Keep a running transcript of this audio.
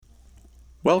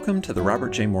Welcome to the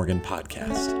Robert J. Morgan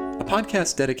Podcast, a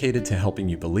podcast dedicated to helping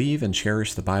you believe and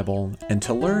cherish the Bible and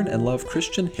to learn and love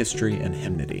Christian history and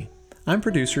hymnody. I'm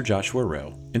producer Joshua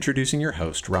Rowe, introducing your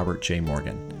host, Robert J.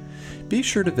 Morgan. Be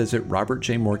sure to visit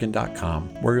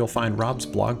robertjmorgan.com, where you'll find Rob's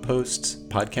blog posts,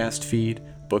 podcast feed,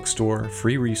 bookstore,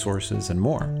 free resources, and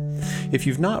more. If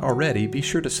you've not already, be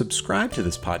sure to subscribe to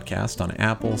this podcast on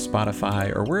Apple,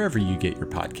 Spotify, or wherever you get your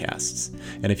podcasts.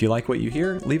 And if you like what you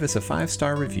hear, leave us a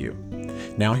 5-star review.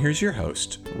 Now here's your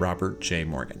host, Robert J.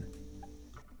 Morgan.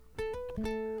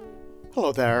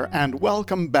 Hello there, and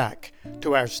welcome back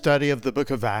to our study of the book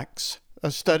of Acts,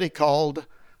 a study called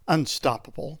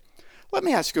Unstoppable. Let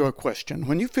me ask you a question.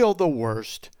 When you feel the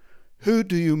worst, who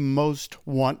do you most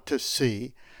want to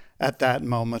see at that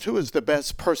moment? Who is the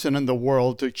best person in the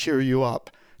world to cheer you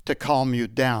up, to calm you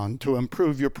down, to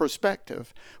improve your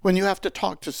perspective? When you have to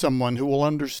talk to someone who will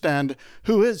understand,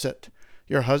 who is it?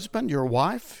 Your husband, your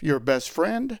wife, your best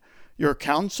friend, your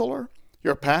counselor,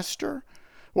 your pastor?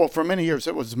 Well, for many years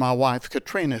it was my wife,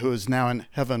 Katrina, who is now in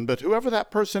heaven. But whoever that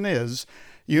person is,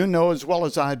 you know as well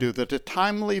as I do that a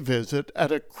timely visit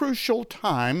at a crucial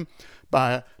time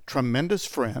by a tremendous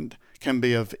friend can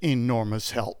be of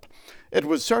enormous help. It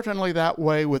was certainly that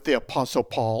way with the Apostle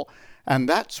Paul, and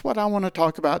that's what I want to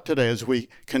talk about today as we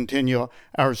continue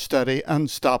our study,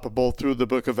 Unstoppable, through the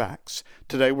book of Acts.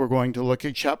 Today we're going to look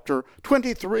at chapter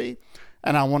 23,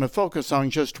 and I want to focus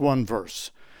on just one verse.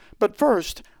 But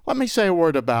first, let me say a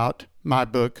word about my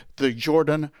book, The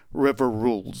Jordan River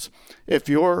Rules. If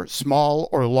your small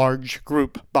or large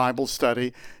group Bible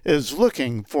study is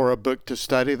looking for a book to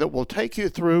study that will take you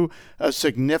through a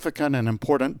significant and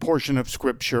important portion of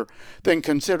Scripture, then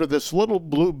consider this little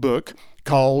blue book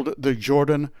called The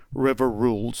Jordan River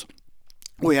Rules.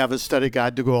 We have a study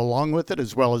guide to go along with it,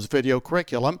 as well as video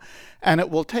curriculum, and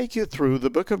it will take you through the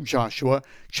book of Joshua,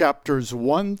 chapters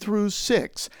 1 through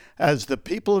 6, as the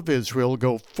people of Israel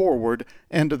go forward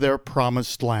into their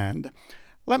promised land.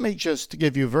 Let me just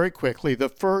give you very quickly the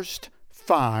first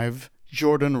 5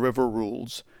 Jordan River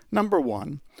rules. Number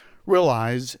 1,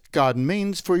 realize God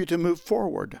means for you to move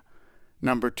forward.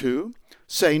 Number 2,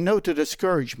 say no to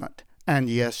discouragement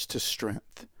and yes to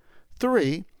strength.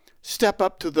 3, step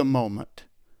up to the moment.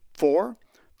 4,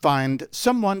 find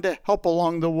someone to help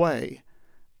along the way.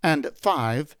 And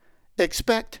 5,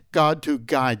 expect God to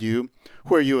guide you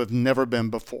where you have never been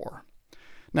before.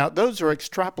 Now, those are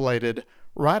extrapolated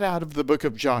right out of the book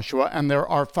of Joshua, and there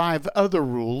are 5 other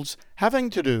rules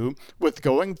having to do with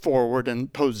going forward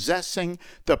and possessing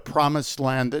the promised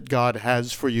land that God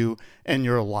has for you in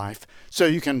your life. So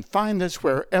you can find this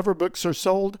wherever books are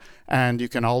sold, and you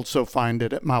can also find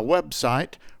it at my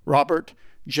website,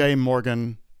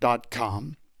 robertjmorgan.com.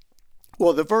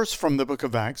 Well, the verse from the book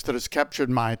of Acts that has captured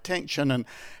my attention and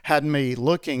had me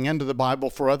looking into the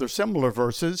Bible for other similar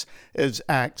verses is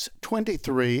Acts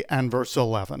 23 and verse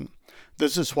 11.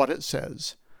 This is what it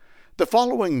says. The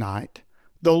following night,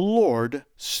 the Lord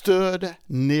stood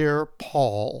near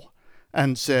Paul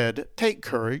and said, "Take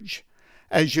courage.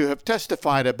 As you have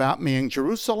testified about me in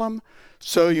Jerusalem,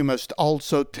 so you must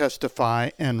also testify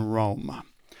in Rome."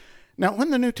 Now, when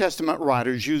the New Testament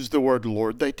writers use the word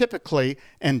Lord, they typically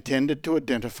intended to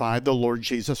identify the Lord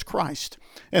Jesus Christ.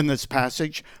 In this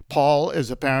passage, Paul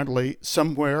is apparently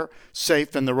somewhere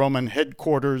safe in the Roman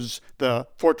headquarters, the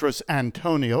Fortress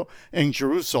Antonia in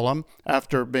Jerusalem,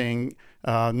 after being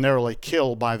narrowly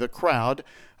killed by the crowd.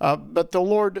 But the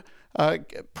Lord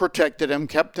protected him,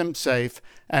 kept him safe,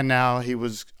 and now he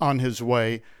was on his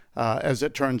way, as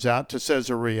it turns out, to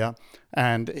Caesarea,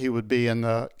 and he would be in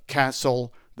the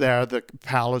castle there, the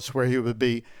palace where he would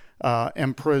be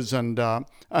imprisoned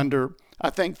under, I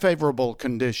think, favorable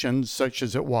conditions, such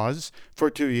as it was, for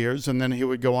 2 years, and then he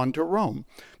would go on to Rome.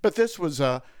 But this was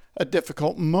a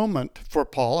difficult moment for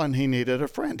Paul, and he needed a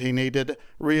friend. He needed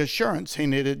reassurance. He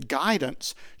needed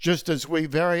guidance, just as we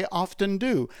very often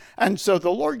do. And so the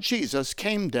Lord Jesus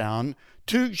came down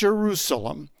to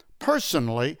Jerusalem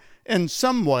personally in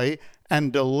some way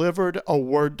and delivered a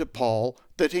word to Paul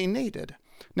that he needed.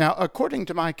 Now, according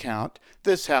to my count,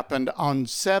 this happened on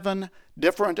 7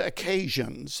 different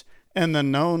occasions in the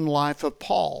known life of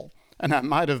Paul. And I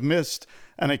might have missed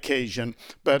an occasion,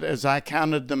 but as I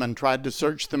counted them and tried to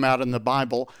search them out in the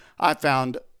Bible, I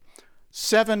found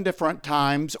 7 different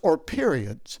times or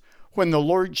periods when the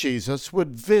Lord Jesus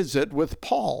would visit with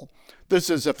Paul. This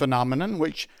is a phenomenon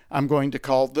which I'm going to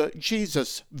call the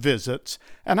Jesus visits.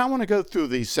 And I want to go through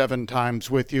these 7 times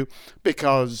with you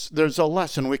because there's a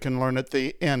lesson we can learn at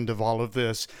the end of all of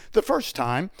this. The first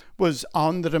time was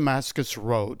on the Damascus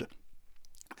Road.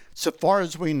 So far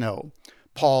as we know,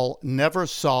 Paul never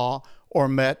saw or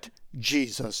met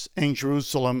Jesus in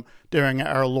Jerusalem during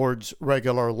our Lord's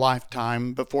regular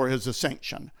lifetime before his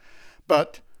ascension.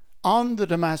 But on the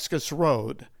Damascus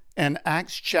Road, in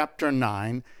Acts chapter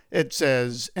 9, it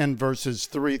says in verses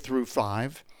 3 through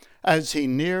 5, as he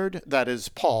neared, that is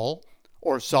Paul,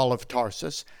 or Saul of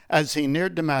Tarsus, as he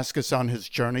neared Damascus on his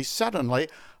journey, suddenly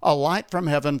a light from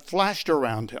heaven flashed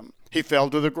around him. He fell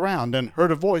to the ground and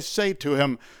heard a voice say to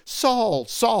him, Saul,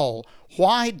 Saul,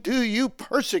 why do you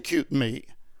persecute me?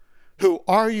 Who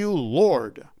are you,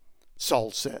 Lord?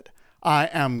 Saul said, I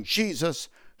am Jesus,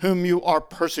 whom you are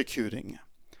persecuting.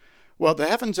 Well, the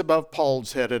heavens above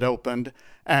Paul's head had opened,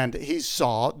 and he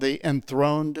saw the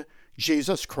enthroned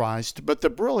Jesus Christ, but the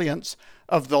brilliance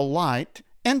of the light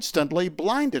instantly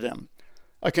blinded him,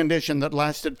 a condition that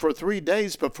lasted for 3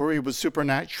 days before he was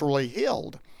supernaturally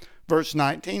healed. Verse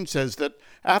 19 says that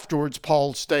afterwards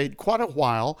Paul stayed quite a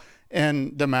while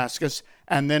in Damascus,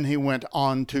 and then he went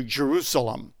on to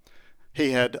Jerusalem.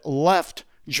 He had left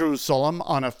Jerusalem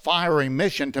on a fiery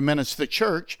mission to menace the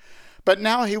church, but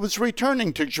now he was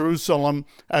returning to Jerusalem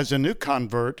as a new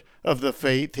convert of the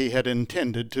faith he had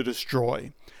intended to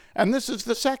destroy. And this is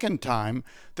the second time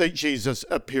that Jesus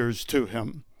appears to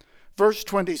him. Verse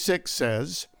 26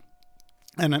 says,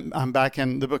 and I'm back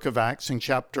in the book of Acts in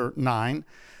chapter 9,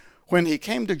 when he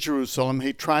came to Jerusalem,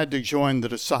 he tried to join the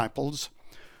disciples,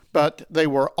 but they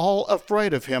were all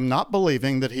afraid of him, not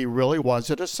believing that he really was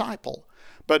a disciple.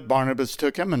 But Barnabas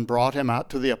took him and brought him out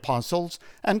to the apostles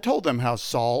and told them how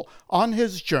Saul, on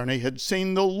his journey, had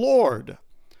seen the Lord.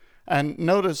 And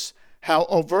notice how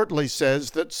overtly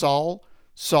says that Saul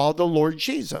saw the Lord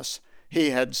Jesus. He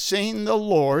had seen the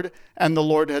Lord, and the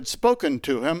Lord had spoken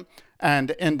to him,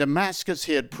 and in Damascus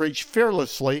he had preached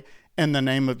fearlessly in the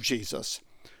name of Jesus.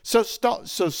 So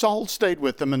Saul stayed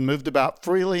with them and moved about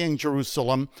freely in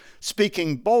Jerusalem,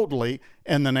 speaking boldly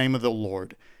in the name of the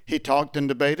Lord. He talked and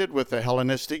debated with the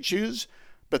Hellenistic Jews,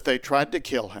 but they tried to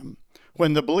kill him.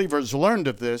 When the believers learned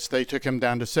of this, they took him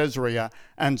down to Caesarea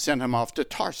and sent him off to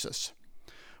Tarsus.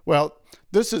 Well,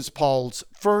 this is Paul's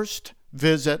first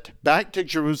visit back to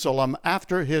Jerusalem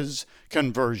after his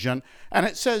conversion, and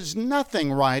it says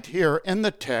nothing right here in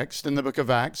the text in the book of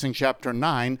Acts in chapter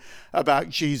 9 about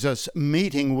Jesus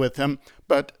meeting with him,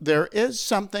 but there is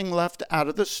something left out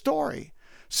of the story.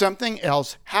 Something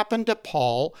else happened to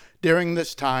Paul during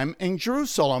this time in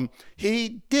Jerusalem.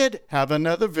 He did have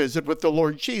another visit with the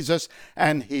Lord Jesus,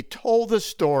 and he told the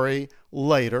story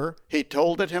later. He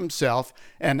told it himself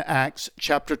in Acts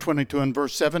chapter 22 and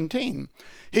verse 17.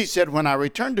 He said, when I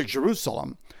returned to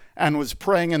Jerusalem and was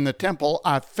praying in the temple,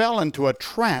 I fell into a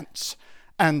trance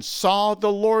and saw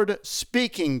the Lord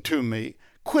speaking to me.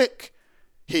 Quick,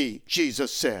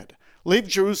 Jesus said, leave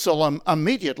Jerusalem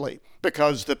immediately,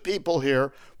 because the people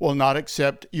here will not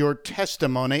accept your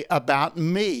testimony about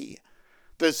me.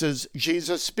 This is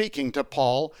Jesus speaking to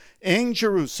Paul in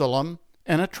Jerusalem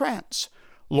in a trance.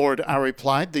 Lord, I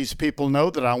replied, these people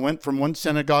know that I went from one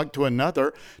synagogue to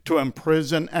another to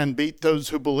imprison and beat those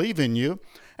who believe in you.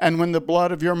 And when the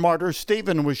blood of your martyr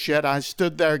Stephen was shed, I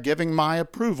stood there giving my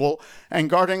approval and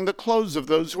guarding the clothes of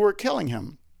those who were killing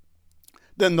him.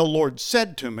 Then the Lord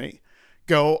said to me,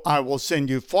 go, I will send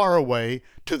you far away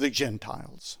to the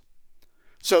Gentiles.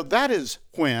 So that is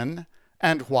when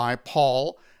and why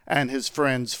Paul and his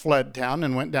friends fled town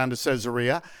and went down to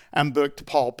Caesarea and booked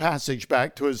Paul passage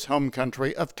back to his home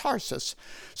country of Tarsus.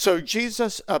 So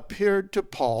Jesus appeared to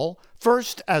Paul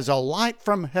first as a light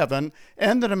from heaven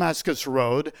in the Damascus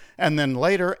Road, and then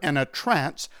later in a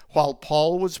trance while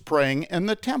Paul was praying in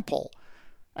the temple.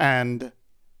 And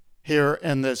here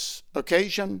in this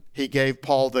occasion, he gave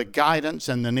Paul the guidance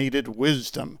and the needed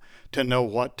wisdom to know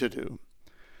what to do.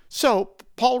 So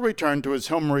Paul returned to his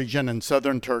home region in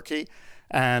southern Turkey,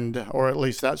 or at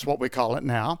least that's what we call it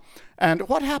now. And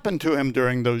what happened to him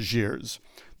during those years?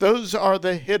 Those are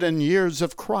the hidden years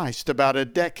of Christ, about a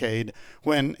decade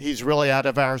when he's really out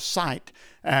of our sight.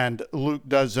 And Luke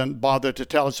doesn't bother to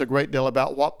tell us a great deal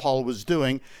about what Paul was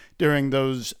doing during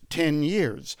those 10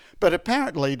 years. But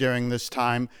apparently during this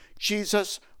time,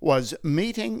 Jesus was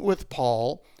meeting with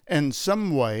Paul in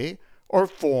some way or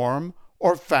form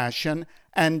or fashion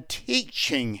and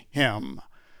teaching him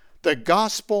the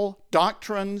gospel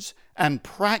doctrines and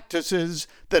practices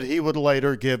that he would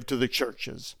later give to the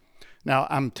churches. Now,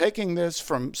 I'm taking this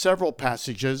from several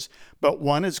passages, but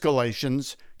one is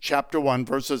Galatians chapter 1,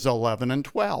 verses 11 and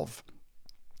 12.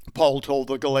 Paul told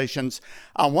the Galatians,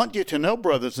 I want you to know,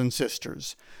 brothers and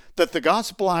sisters, that the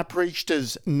gospel I preached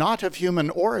is not of human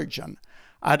origin.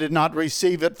 I did not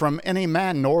receive it from any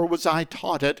man, nor was I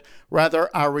taught it.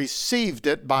 Rather, I received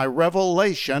it by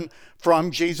revelation from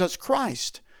Jesus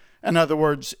Christ. In other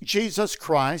words, Jesus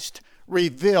Christ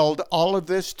revealed all of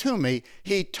this to me.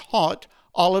 He taught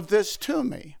all of this to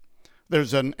me.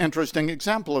 There's an interesting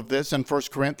example of this in 1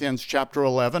 Corinthians chapter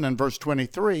 11 and verse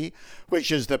 23,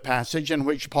 which is the passage in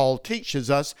which Paul teaches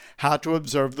us how to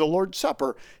observe the Lord's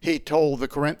Supper. He told the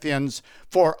Corinthians,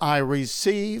 "For I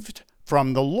received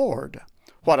from the Lord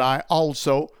what I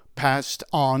also passed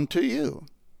on to you."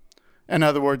 In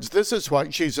other words, this is what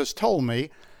Jesus told me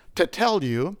to tell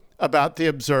you about the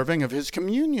observing of his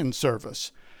communion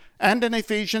service. And in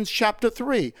Ephesians chapter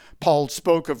 3, Paul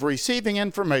spoke of receiving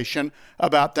information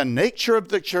about the nature of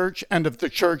the church and of the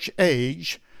church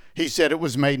age. He said, "It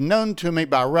was made known to me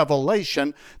by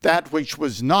revelation, that which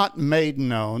was not made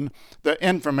known." The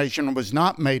information was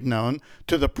not made known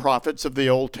to the prophets of the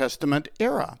Old Testament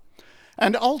era.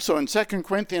 And also in 2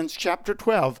 Corinthians chapter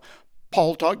 12,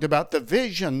 Paul talked about the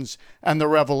visions and the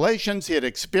revelations he had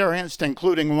experienced,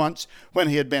 including once when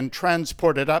he had been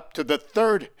transported up to the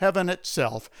third heaven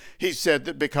itself. He said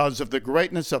that because of the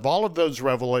greatness of all of those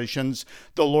revelations,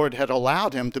 the Lord had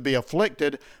allowed him to be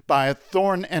afflicted by a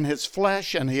thorn in his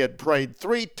flesh, and he had prayed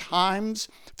 3 times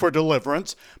for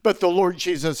deliverance. But the Lord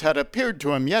Jesus had appeared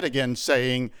to him yet again,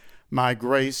 saying, "My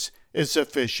grace is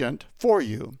sufficient for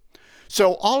you."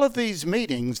 So all of these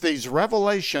meetings, these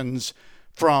revelations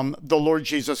from the Lord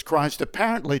Jesus Christ,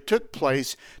 apparently took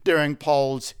place during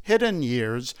Paul's hidden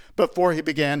years before he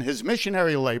began his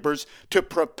missionary labors to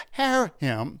prepare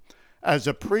him as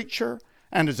a preacher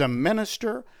and as a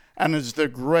minister and as the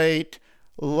great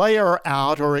layer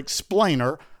out or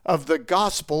explainer of the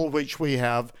gospel which we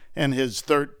have in his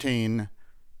 13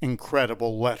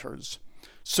 incredible letters.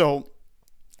 So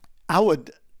I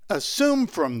would assume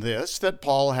from this that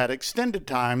Paul had extended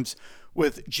times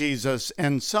with Jesus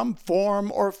in some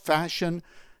form or fashion,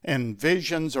 in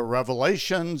visions or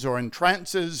revelations or in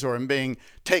trances or in being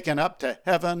taken up to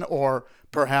heaven, or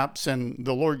perhaps in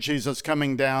the Lord Jesus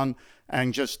coming down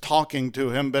and just talking to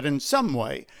him. But in some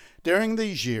way, during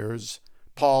these years,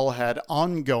 Paul had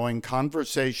ongoing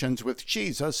conversations with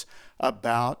Jesus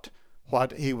about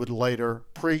what he would later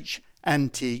preach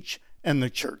and teach in the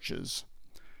churches.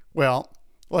 Well,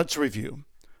 let's review.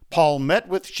 Paul met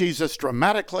with Jesus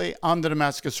dramatically on the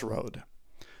Damascus Road.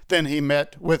 Then he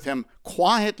met with him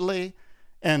quietly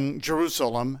in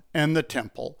Jerusalem in the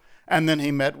temple. And then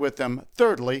he met with him,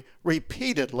 thirdly,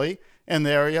 repeatedly in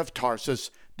the area of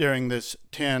Tarsus during this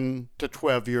 10 to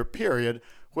 12-year period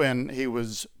when he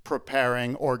was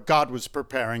preparing, or God was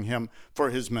preparing him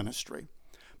for his ministry.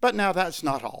 But now that's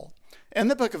not all. In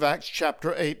the book of Acts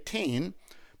chapter 18,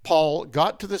 Paul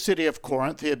got to the city of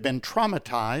Corinth. He had been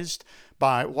traumatized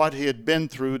by what he had been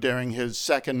through during his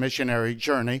second missionary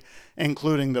journey,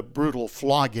 including the brutal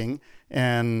flogging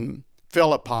in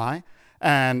Philippi.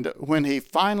 And when he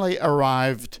finally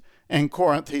arrived in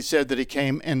Corinth, he said that he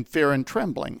came in fear and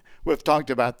trembling. We've talked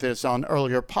about this on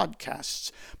earlier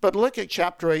podcasts. But look at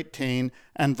chapter 18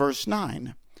 and verse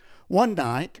 9. "One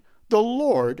night the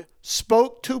Lord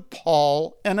spoke to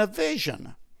Paul in a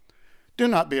vision. 'Do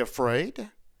not be afraid.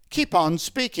 Keep on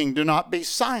speaking. Do not be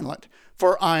silent.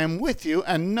 For I am with you,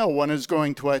 and no one is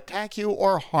going to attack you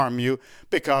or harm you,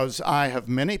 because I have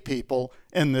many people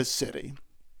in this city.'"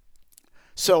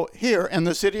 So here in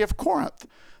the city of Corinth,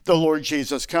 the Lord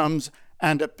Jesus comes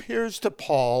and appears to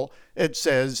Paul, it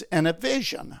says, in a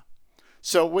vision.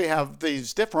 So we have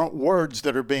these different words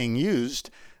that are being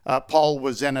used. Paul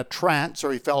was in a trance,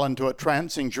 or he fell into a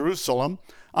trance in Jerusalem.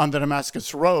 On the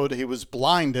Damascus Road, he was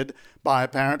blinded by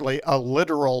apparently a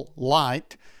literal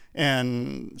light.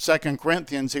 In 2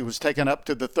 Corinthians, he was taken up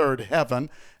to the third heaven,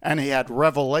 and he had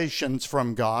revelations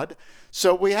from God.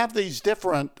 So we have these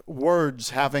different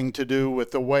words having to do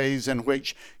with the ways in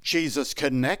which Jesus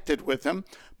connected with him.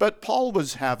 But Paul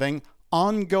was having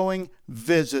ongoing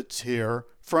visits here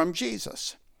from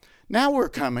Jesus. Now we're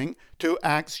coming to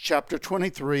Acts chapter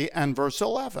 23 and verse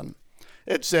 11.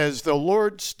 It says, "The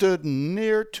Lord stood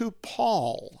near to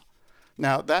Paul."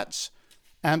 Now that's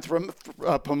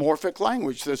anthropomorphic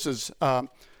language. This is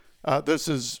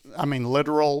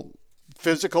literal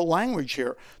physical language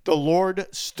here. The Lord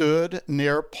stood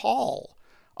near Paul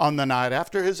on the night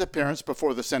after his appearance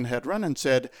before the Sanhedrin and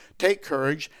said, "Take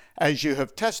courage, as you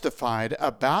have testified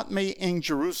about me in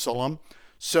Jerusalem,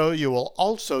 so you will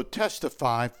also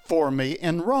testify for me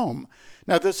in Rome."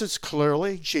 Now this is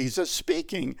clearly Jesus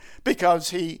speaking, because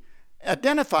he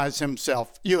identifies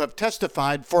himself. "You have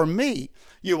testified for me.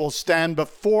 You will stand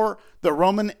before the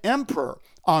Roman emperor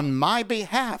on my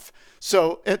behalf."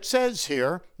 So it says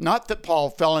here, not that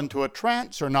Paul fell into a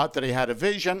trance, or not that he had a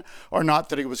vision, or not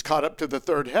that he was caught up to the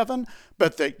third heaven,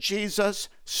 but that Jesus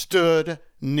stood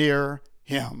near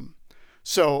him.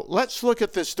 So let's look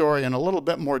at this story in a little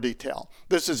bit more detail.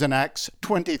 This is in Acts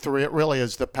 23. It really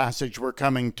is the passage we're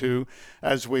coming to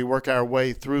as we work our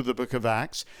way through the book of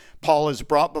Acts. Paul is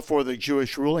brought before the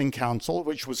Jewish ruling council,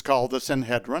 which was called the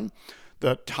Sanhedrin.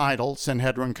 The title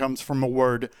Sanhedrin comes from a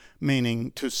word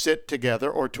meaning to sit together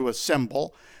or to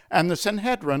assemble. And the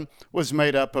Sanhedrin was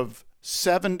made up of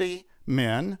 70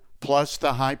 men, plus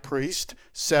the high priest,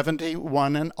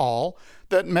 71 in all,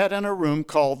 that met in a room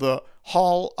called the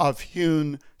Hall of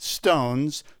Hewn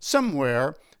Stones,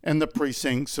 somewhere in the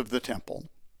precincts of the temple.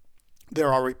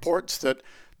 There are reports that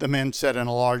the men sat in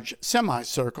a large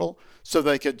semicircle so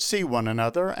they could see one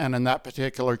another, and in that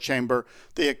particular chamber,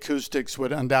 the acoustics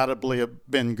would undoubtedly have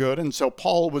been good, and so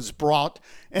Paul was brought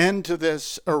into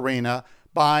this arena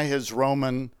by his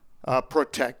Roman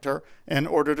protector in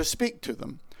order to speak to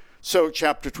them. So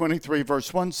chapter 23,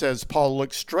 verse 1 says, Paul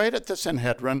looked straight at the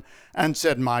Sanhedrin and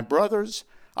said, "My brothers,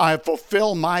 I have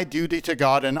fulfilled my duty to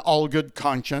God in all good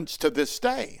conscience to this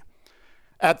day."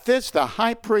 At this, the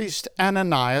high priest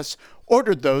Ananias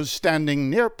ordered those standing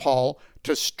near Paul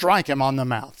to strike him on the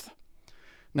mouth.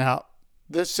 Now,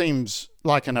 this seems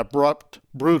like an abrupt,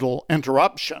 brutal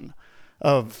interruption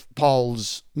of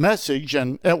Paul's message,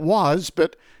 and it was,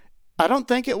 but I don't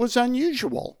think it was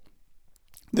unusual.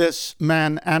 This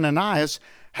man, Ananias,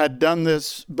 had done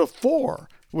this before.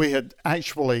 We had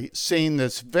actually seen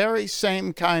this very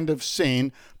same kind of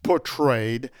scene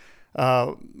portrayed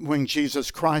when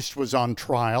Jesus Christ was on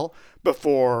trial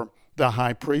before the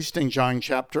high priest in John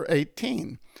chapter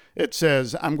 18. It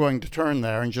says, I'm going to turn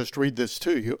there and just read this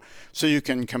to you so you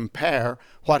can compare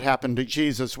what happened to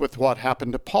Jesus with what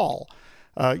happened to Paul.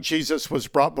 Jesus was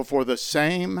brought before the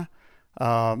same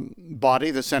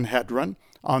body, the Sanhedrin,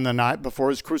 on the night before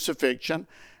his crucifixion,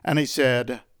 and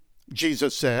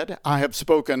Jesus said, "I have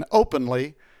spoken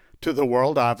openly to the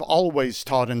world. I've always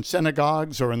taught in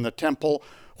synagogues or in the temple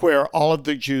where all of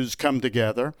the Jews come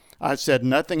together. I said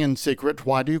nothing in secret.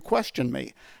 Why do you question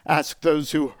me? Ask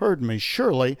those who heard me.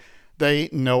 Surely they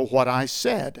know what I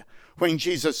said." When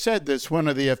Jesus said this, one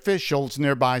of the officials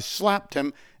nearby slapped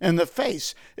him in the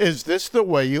face. "Is this the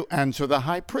way you answer the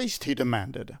high priest?" he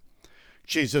demanded.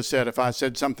 Jesus said, "If I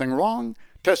said something wrong,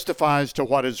 testify as to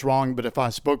what is wrong, but if I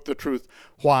spoke the truth,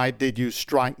 why did you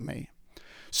strike me?"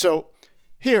 So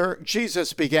here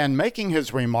Jesus began making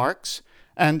his remarks,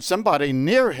 and somebody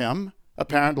near him,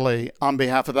 apparently on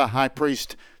behalf of the high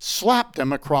priest, slapped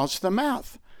him across the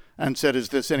mouth and said, "Is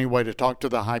this any way to talk to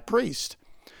the high priest?"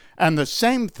 And the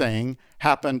same thing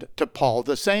happened to Paul,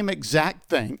 the same exact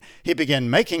thing. He began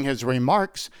making his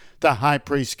remarks. The high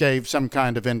priest gave some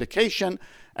kind of indication,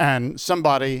 and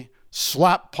somebody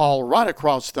slapped Paul right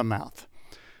across the mouth.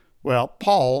 Well,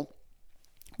 Paul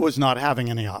was not having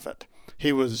any of it.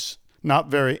 He was not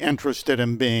very interested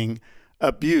in being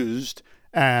abused,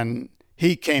 and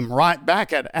he came right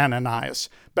back at Ananias,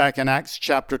 back in Acts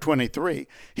chapter 23.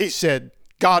 He said,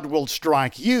 "God will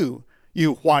strike you,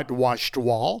 you whitewashed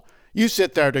wall. You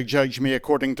sit there to judge me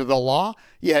according to the law,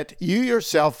 yet you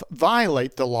yourself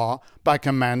violate the law by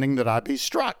commanding that I be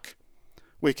struck."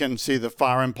 We can see the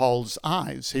fire in Paul's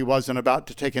eyes. He wasn't about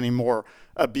to take any more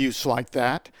abuse like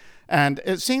that. And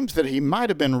it seems that he might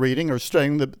have been reading or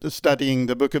studying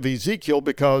the book of Ezekiel,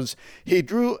 because he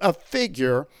drew a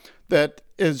figure that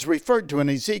is referred to in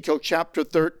Ezekiel chapter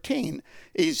 13.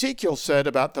 Ezekiel said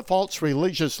about the false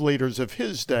religious leaders of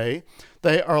his day,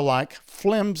 they are like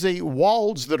flimsy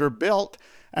walls that are built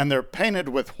and they're painted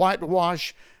with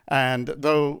whitewash, and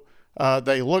though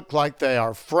they look like they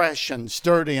are fresh and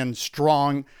sturdy and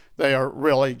strong, they are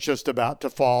really just about to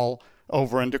fall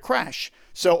over and to crash.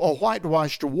 So a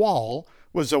whitewashed wall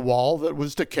was a wall that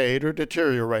was decayed or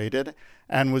deteriorated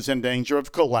and was in danger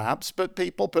of collapse, but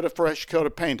people put a fresh coat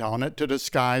of paint on it to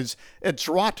disguise its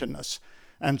rottenness.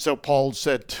 And so Paul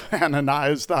said to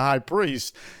Ananias the high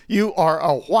priest, "You are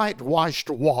a whitewashed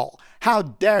wall. How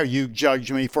dare you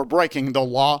judge me for breaking the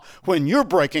law when you're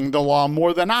breaking the law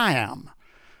more than I am?"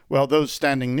 Well, those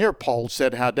standing near Paul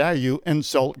said, "How dare you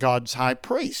insult God's high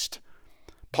priest?"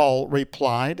 Paul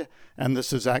replied, and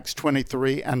this is Acts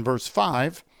 23 and verse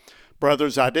 5,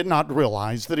 "Brothers, I did not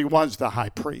realize that he was the high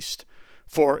priest,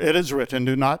 for it is written,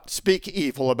 'Do not speak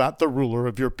evil about the ruler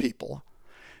of your people.'"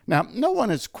 Now, no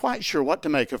one is quite sure what to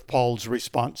make of Paul's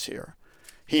response here.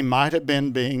 He might have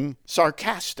been being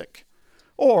sarcastic,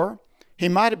 or he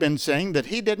might have been saying that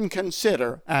he didn't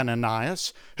consider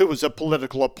Ananias, who was a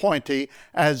political appointee,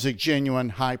 as a genuine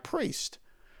high priest.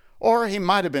 Or he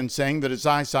might have been saying that his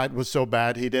eyesight was so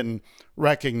bad he didn't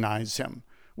recognize him.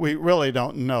 We really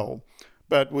don't know.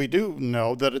 But we do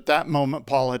know that at that moment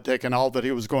Paul had taken all that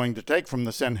he was going to take from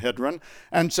the Sanhedrin,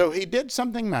 and so he did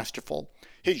something masterful.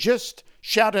 He just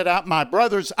shouted out, "My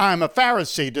brothers, I'm a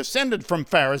Pharisee, descended from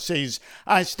Pharisees.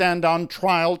 I stand on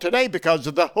trial today because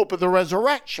of the hope of the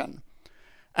resurrection."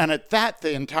 And at that,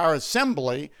 the entire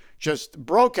assembly just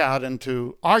broke out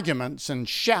into arguments and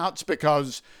shouts,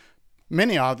 because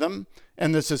many of them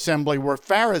in this assembly were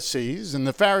Pharisees, and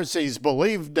the Pharisees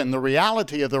believed in the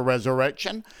reality of the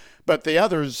resurrection, but the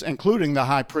others, including the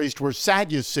high priest, were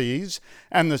Sadducees,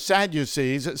 and the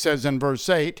Sadducees, it says in verse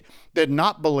 8, did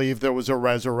not believe there was a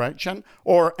resurrection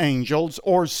or angels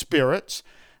or spirits.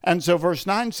 And so verse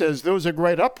 9 says there was a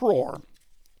great uproar.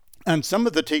 And some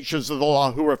of the teachers of the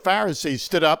law who were Pharisees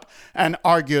stood up and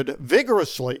argued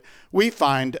vigorously, "We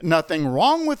find nothing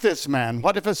wrong with this man.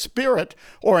 What if a spirit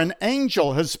or an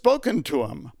angel has spoken to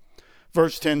him?"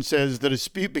 Verse 10 says, the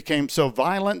dispute became so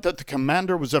violent that the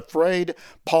commander was afraid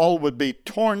Paul would be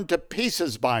torn to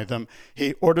pieces by them.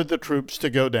 He ordered the troops to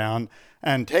go down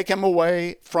and take him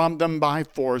away from them by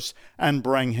force and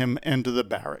bring him into the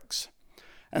barracks.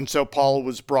 And so Paul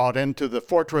was brought into the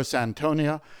fortress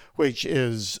Antonia, which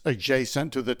is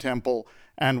adjacent to the temple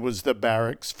and was the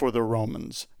barracks for the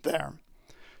Romans there.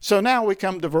 So now we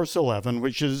come to verse 11,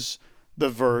 which is the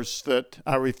verse that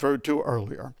I referred to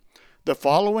earlier. The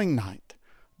following night,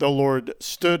 the Lord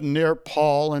stood near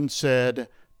Paul and said,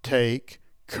 "Take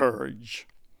courage.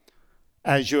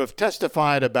 As you have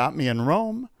testified about me in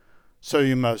Rome, so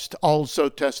you must also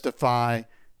testify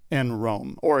in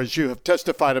Rome. Or as you have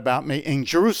testified about me in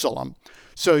Jerusalem,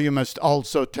 so you must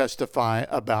also testify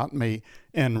about me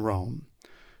in Rome."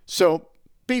 So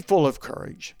be full of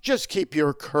courage. Just keep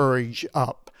your courage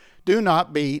up. Do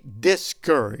not be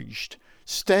discouraged.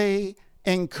 Stay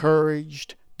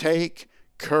encouraged. Take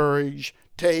courage.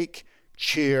 Take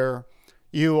cheer.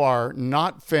 You are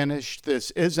not finished. This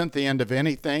isn't the end of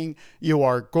anything. You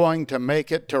are going to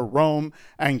make it to Rome.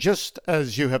 And just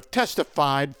as you have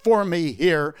testified for me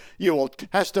here, you will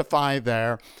testify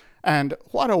there. And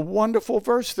what a wonderful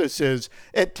verse this is.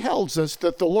 It tells us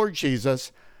that the Lord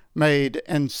Jesus made,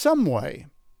 in some way,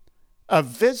 a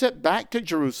visit back to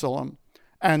Jerusalem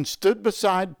and stood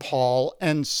beside Paul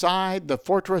inside the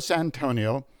fortress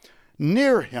Antonia,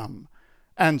 near him,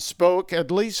 and spoke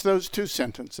at least those two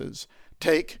sentences: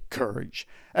 "Take courage.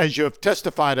 As you have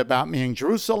testified about me in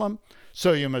Jerusalem,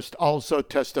 so you must also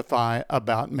testify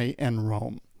about me in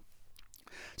Rome."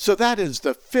 So that is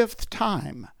the fifth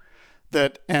time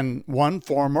that in one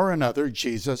form or another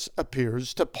Jesus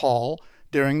appears to Paul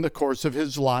during the course of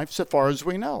his life, so far as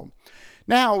we know.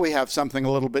 Now we have something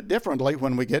a little bit differently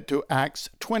when we get to Acts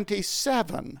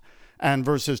 27 and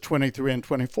verses 23 and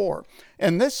 24.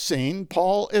 In this scene,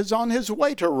 Paul is on his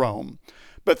way to Rome,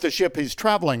 but the ship he's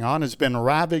traveling on has been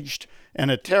ravaged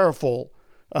in a terrible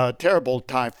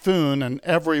typhoon, and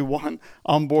everyone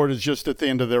on board is just at the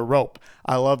end of their rope.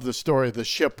 I love the story of the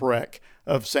shipwreck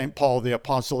of St. Paul the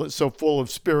Apostle. It's so full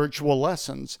of spiritual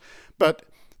lessons. But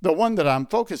the one that I'm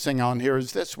focusing on here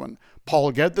is this one.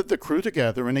 Paul gathered the crew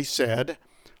together and he said,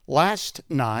 "Last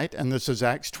night," and this is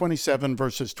Acts 27,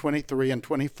 verses 23 and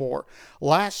 24,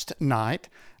 "Last night,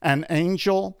 an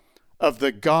angel of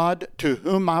the God to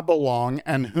whom I belong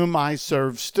and whom I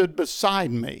serve stood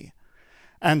beside me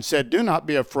and said, 'Do not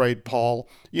be afraid, Paul.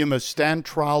 You must stand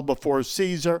trial before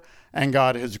Caesar, and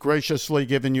God has graciously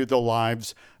given you the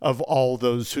lives of all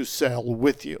those who sail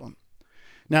with you.'"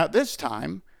 Now, this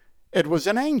time, it was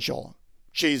an angel.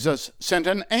 Jesus sent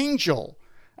an angel,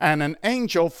 and an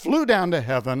angel flew down to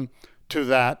heaven to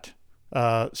that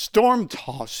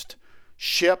storm-tossed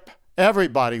ship.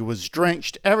 Everybody was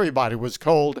drenched. Everybody was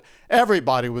cold.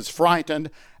 Everybody was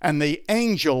frightened. And the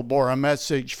angel bore a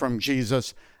message from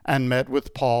Jesus and met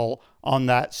with Paul on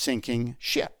that sinking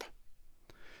ship.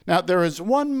 Now, there is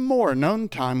one more known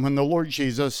time when the Lord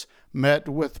Jesus met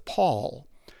with Paul.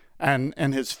 And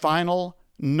in his final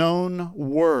known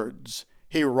words,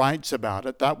 he writes about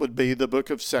it. That would be the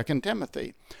book of 2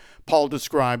 Timothy. Paul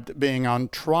described being on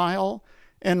trial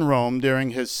in Rome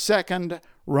during his second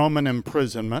Roman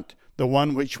imprisonment, the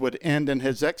one which would end in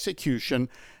his execution.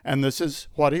 And this is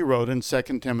what he wrote in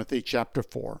 2 Timothy chapter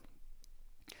 4.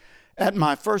 "At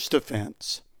my first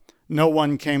offense, no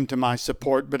one came to my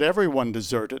support, but everyone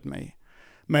deserted me.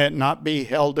 May it not be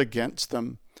held against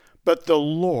them, but the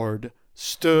Lord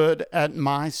stood at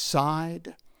my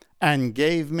side and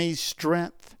gave me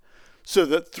strength, so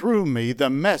that through me the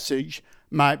message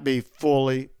might be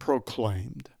fully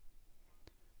proclaimed."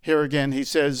 Here again he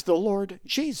says, the Lord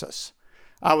Jesus.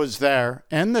 I was there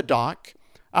in the dock.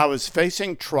 I was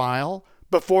facing trial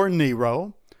before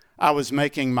Nero. I was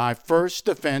making my first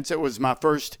defense. It was my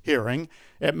first hearing.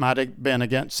 It might have been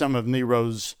against some of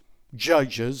Nero's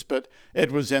judges, but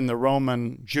it was in the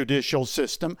Roman judicial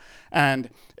system. And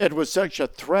it was such a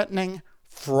threatening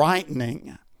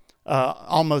frightening,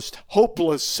 almost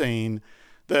hopeless scene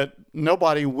that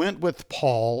nobody went with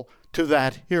Paul to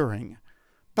that hearing.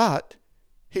 But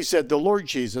he said the Lord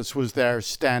Jesus was there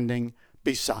standing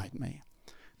beside me.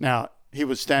 Now, he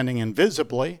was standing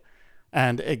invisibly,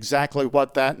 and exactly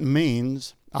what that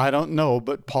means, I don't know,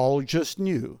 but Paul just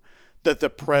knew that the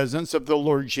presence of the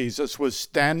Lord Jesus was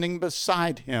standing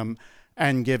beside him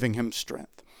and giving him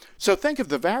strength. So think of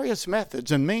the various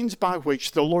methods and means by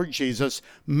which the Lord Jesus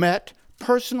met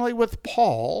personally with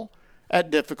Paul at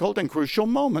difficult and crucial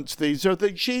moments. These are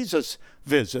the Jesus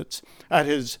visits. At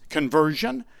his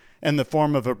conversion, in the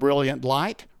form of a brilliant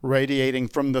light radiating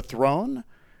from the throne,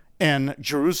 in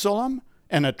Jerusalem,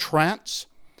 in a trance,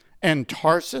 in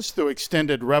Tarsus through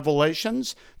extended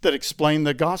revelations that explain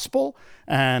the gospel,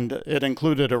 and it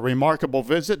included a remarkable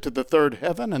visit to the third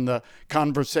heaven and the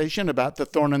conversation about the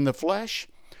thorn in the flesh.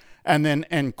 And then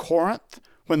in Corinth,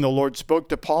 when the Lord spoke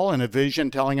to Paul in a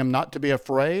vision telling him not to be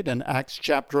afraid in Acts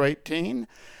chapter 18.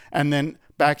 And then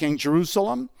back in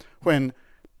Jerusalem, when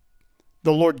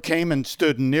the Lord came and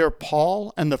stood near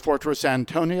Paul in the fortress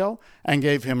Antonia and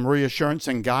gave him reassurance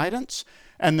and guidance.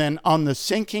 And then on the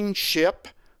sinking ship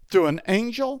through an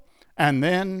angel, and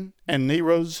then in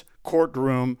Nero's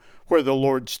courtroom where the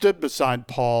Lord stood beside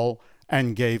Paul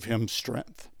and gave him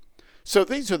strength. So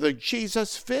these are the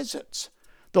Jesus visits.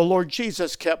 The Lord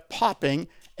Jesus kept popping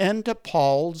into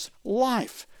Paul's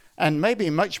life, and maybe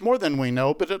much more than we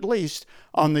know, but at least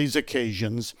on these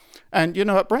occasions. And,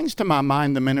 it brings to my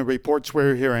mind the many reports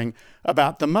we're hearing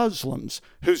about the Muslims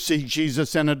who see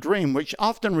Jesus in a dream, which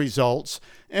often results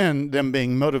in them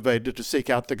being motivated to seek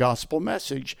out the gospel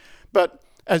message. But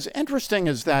as interesting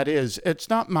as that is, it's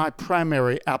not my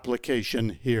primary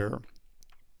application here.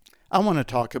 I want to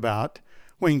talk about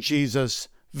when Jesus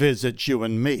visits you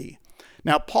and me.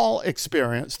 Now, Paul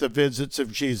experienced the visits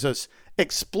of Jesus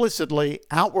explicitly,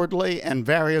 outwardly, in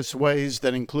various ways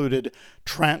that included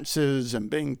trances and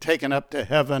being taken up to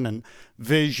heaven and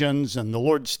visions and the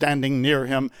Lord standing near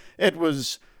him. It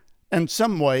was in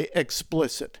some way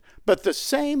explicit. But the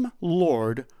same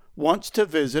Lord wants to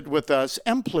visit with us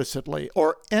implicitly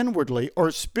or inwardly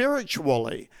or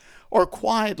spiritually or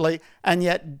quietly and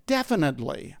yet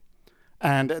definitely.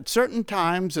 And at certain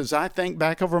times, as I think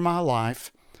back over my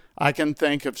life, I can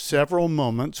think of several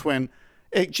moments when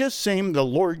it just seemed the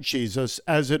Lord Jesus,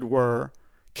 as it were,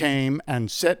 came and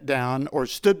sat down or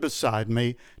stood beside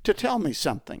me to tell me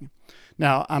something.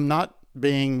 Now, I'm not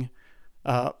being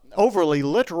overly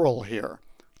literal here.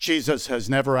 Jesus has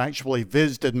never actually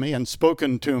visited me and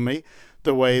spoken to me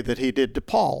the way that he did to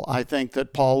Paul. I think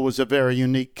that Paul was a very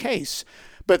unique case.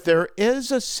 But there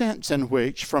is a sense in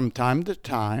which, from time to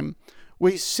time,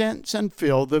 we sense and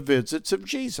feel the visits of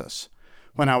Jesus.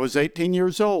 When I was 18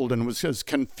 years old and was as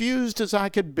confused as I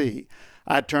could be,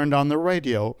 I turned on the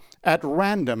radio at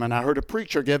random and I heard a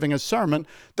preacher giving a sermon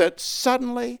that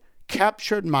suddenly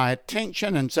captured my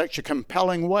attention in such a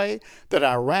compelling way that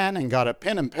I ran and got a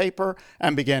pen and paper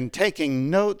and began taking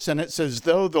notes, and it's as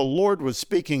though the Lord was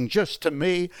speaking just to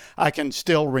me. I can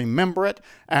still remember it,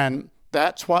 and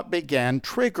that's what began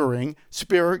triggering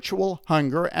spiritual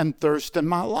hunger and thirst in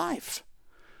my life.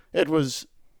 It was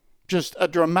just a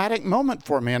dramatic moment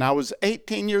for me, and I was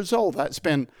 18 years old. That's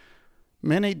been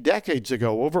many decades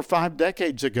ago, over 5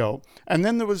 decades ago. And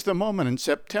then there was the moment in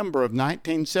September of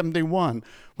 1971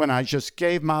 when I just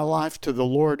gave my life to the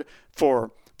Lord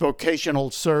for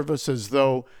vocational service as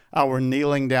though I were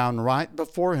kneeling down right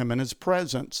before him in his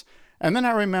presence. And then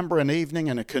I remember an evening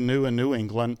in a canoe in New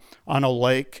England on a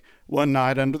lake one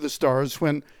night under the stars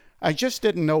when I just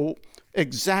didn't know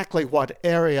exactly what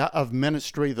area of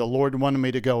ministry the Lord wanted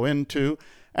me to go into.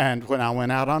 And when I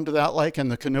went out onto that lake in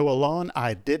the canoe alone,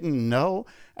 I didn't know.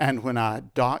 And when I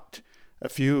docked a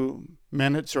few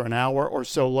minutes or an hour or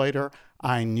so later,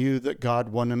 I knew that God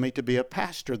wanted me to be a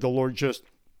pastor. The Lord just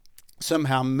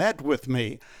somehow met with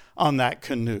me on that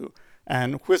canoe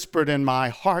and whispered in my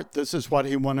heart, this is what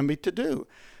he wanted me to do.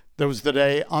 There was the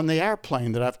day on the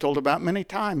airplane that I've told about many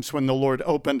times when the Lord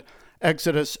opened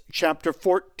Exodus chapter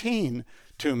 14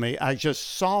 to me. I just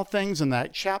saw things in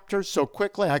that chapter so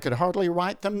quickly I could hardly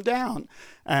write them down.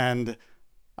 And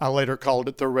I later called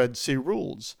it the Red Sea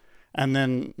Rules. And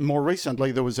then more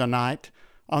recently, there was a night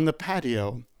on the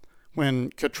patio when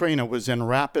Katrina was in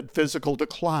rapid physical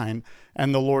decline,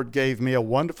 and the Lord gave me a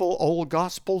wonderful old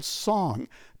gospel song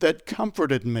that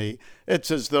comforted me.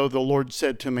 It's as though the Lord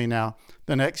said to me, now,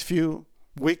 the next few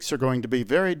weeks are going to be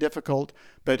very difficult,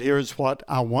 but here's what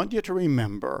I want you to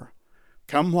remember.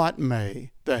 Come what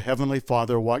may, the Heavenly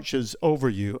Father watches over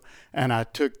you. And I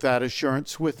took that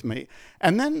assurance with me.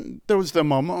 And then there was the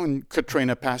moment when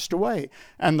Katrina passed away,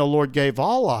 and the Lord gave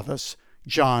all of us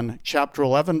John chapter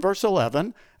 11, verse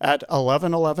 11, at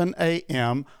 11:11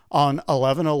 a.m. on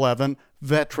 11/11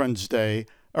 Veterans Day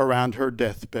around her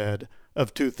deathbed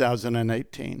of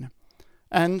 2018,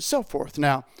 and so forth.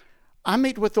 Now, I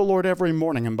meet with the Lord every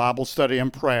morning in Bible study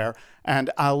and prayer, and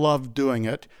I love doing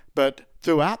it, but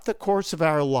throughout the course of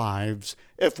our lives,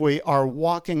 if we are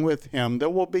walking with Him, there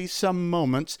will be some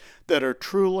moments that are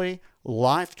truly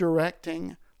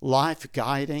life-directing,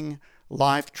 life-guiding,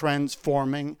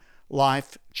 life-transforming,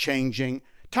 life-changing,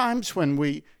 times when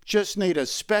we just need a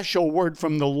special word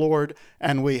from the Lord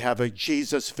and we have a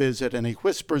Jesus visit and He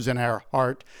whispers in our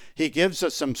heart. He gives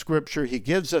us some scripture. He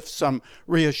gives us some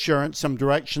reassurance, some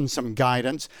direction, some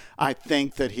guidance. I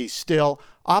think that He still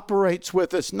operates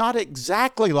with us, not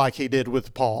exactly like He did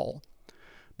with Paul,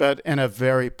 but in a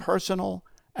very personal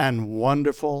and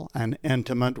wonderful and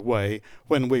intimate way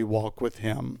when we walk with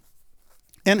Him.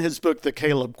 In his book, The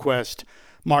Caleb Quest,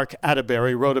 Mark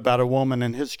Atterbury wrote about a woman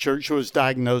in his church who was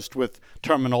diagnosed with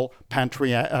terminal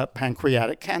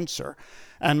pancreatic cancer.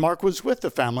 And Mark was with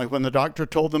the family when the doctor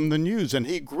told them the news, and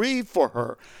he grieved for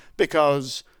her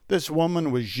because this woman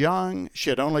was young.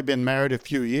 She had only been married a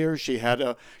few years. She had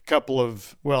a couple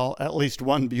of, at least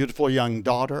one beautiful young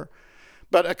daughter.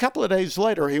 But a couple of days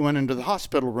later, he went into the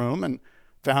hospital room and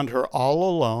found her all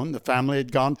alone. The family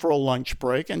had gone for a lunch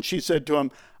break, and she said to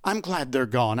him, "I'm glad they're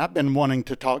gone. I've been wanting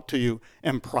to talk to you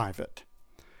in private."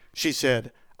 She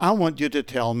said, "I want you to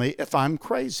tell me if I'm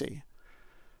crazy."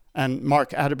 And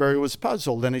Mark Atterbury was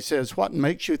puzzled, and he says, "What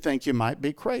makes you think you might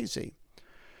be crazy?"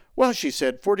 "Well," she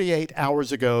said, 48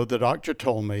 hours ago, the doctor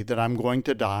told me that I'm going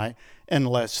to die in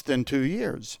less than 2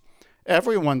 years.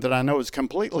 Everyone that I know is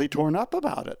completely torn up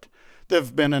about it. There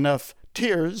have been enough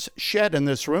tears shed in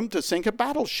this room to sink a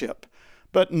battleship,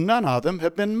 but none of them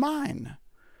have been mine."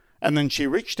 And then she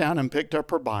reached down and picked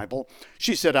up her Bible.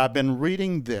 She said, "I've been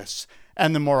reading this,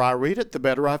 and the more I read it, the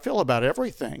better I feel about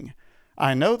everything.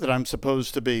 I know that I'm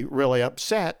supposed to be really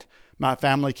upset. My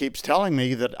family keeps telling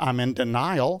me that I'm in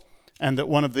denial and that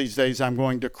one of these days I'm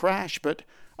going to crash, but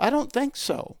I don't think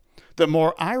so. The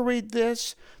more I read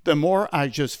this, the more I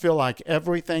just feel like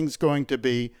everything's going to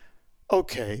be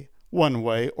okay one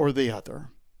way or the other."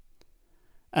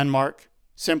 And Mark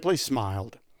simply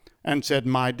smiled and said,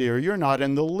 "My dear, you're not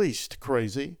in the least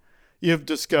crazy. You've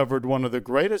discovered one of the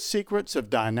greatest secrets of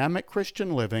dynamic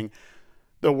Christian living.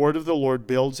 The word of the Lord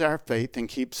builds our faith and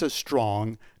keeps us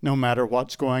strong no matter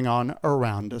what's going on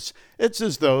around us." It's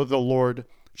as though the Lord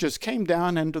just came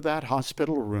down into that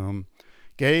hospital room,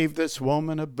 gave this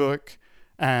woman a book,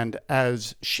 and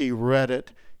as she read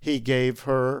it, He gave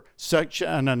her such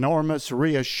an enormous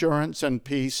reassurance and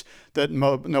peace that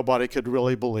nobody could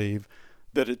really believe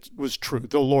that it was true.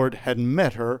 The Lord had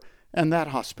met her in that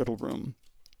hospital room.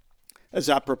 As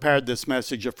I prepared this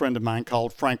message, a friend of mine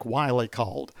called Frank Wiley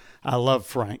called. I love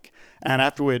Frank. And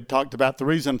after we had talked about the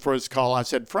reason for his call, I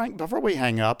said, "Frank, before we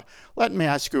hang up, let me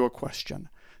ask you a question.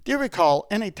 Do you recall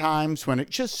any times when it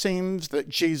just seems that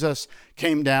Jesus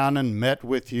came down and met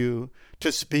with you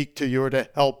to speak to you or to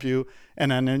help you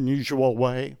in an unusual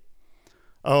way?"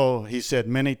 "Oh," he said,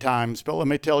 "many times, but let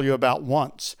me tell you about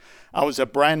once. I was a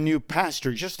brand new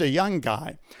pastor, just a young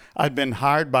guy. I'd been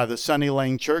hired by the Sunny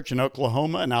Lane Church in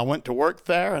Oklahoma, and I went to work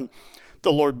there, and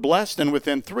the Lord blessed, and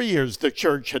within 3 years, the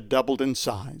church had doubled in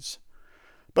size.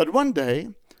 But one day,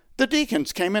 the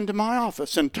deacons came into my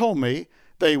office and told me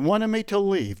they wanted me to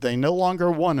leave. They no longer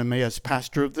wanted me as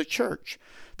pastor of the church.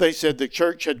 They said the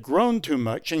church had grown too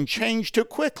much and changed too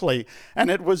quickly, and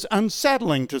it was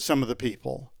unsettling to some of the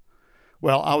people.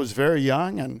 Well, I was very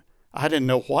young, and I didn't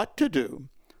know what to do.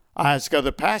 I asked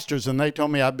other pastors, and they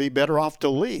told me I'd be better off to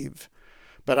leave.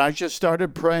 But I just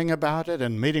started praying about it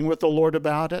and meeting with the Lord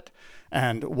about it.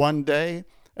 And one day,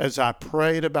 as I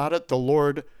prayed about it, the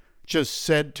Lord just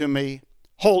said to me,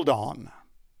 'Hold on,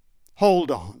 hold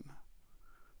on.'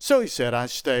 So He said I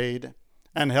stayed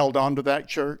and held on to that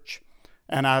church.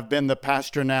 And I've been the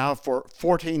pastor now for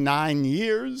 49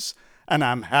 years, and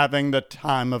I'm having the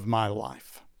time of my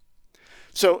life."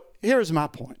 So here's my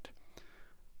point.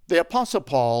 The Apostle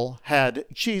Paul had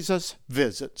Jesus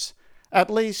visits, at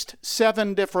least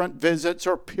 7 different visits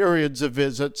or periods of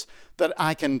visits that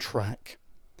I can track.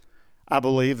 I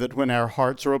believe that when our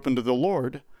hearts are open to the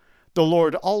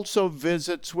Lord also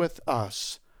visits with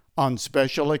us on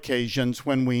special occasions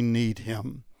when we need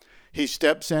Him. He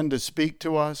steps in to speak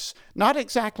to us, not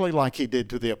exactly like He did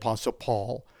to the Apostle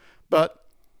Paul, but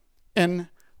in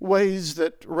ways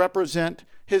that represent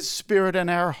His Spirit in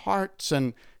our hearts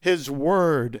and His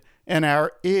Word in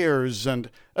our ears, and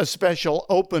a special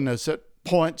openness at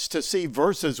points to see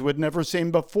verses we'd never seen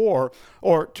before,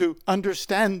 or to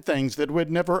understand things that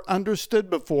we'd never understood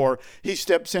before. He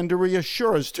steps in to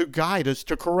reassure us, to guide us,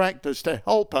 to correct us, to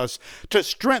help us, to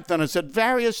strengthen us at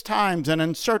various times and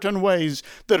in certain ways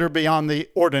that are beyond the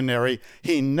ordinary.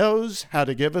 He knows how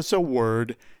to give us a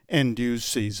word in due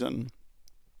season.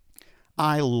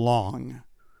 I long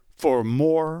for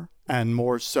more and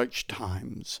more such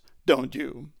times, don't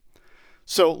you?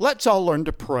 So let's all learn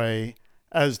to pray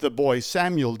as the boy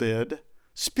Samuel did.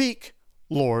 Speak,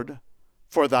 Lord,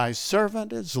 for thy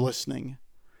servant is listening.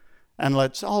 And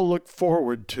let's all look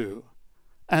forward to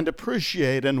and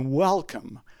appreciate and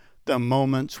welcome the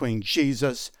moments when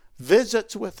Jesus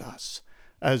visits with us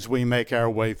as we make our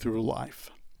way through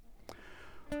life.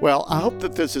 Well, I hope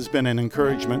that this has been an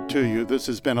encouragement to you. This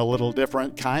has been a little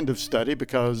different kind of study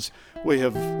because we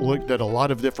have looked at a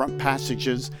lot of different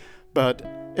passages, but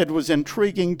it was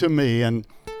intriguing to me, and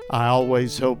I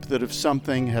always hope that if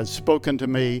something has spoken to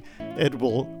me, it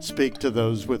will speak to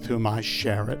those with whom I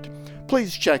share it.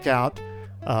 Please check out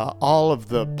all of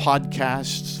the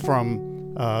podcasts from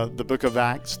the Book of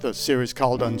Acts, the series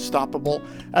called Unstoppable,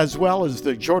 as well as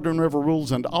the Jordan River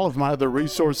Rules and all of my other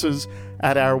resources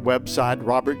at our website,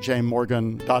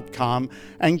 robertjmorgan.com.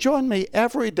 And join me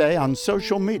every day on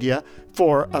social media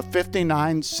for a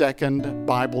 59-second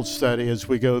Bible study as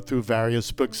we go through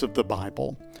various books of the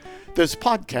Bible. This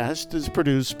podcast is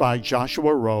produced by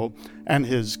Joshua Rowe and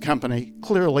his company,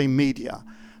 Clearly Media.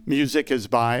 Music is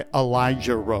by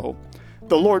Elijah Rowe.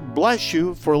 The Lord bless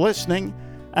you for listening,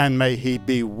 and may He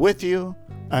be with you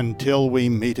until we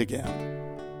meet again.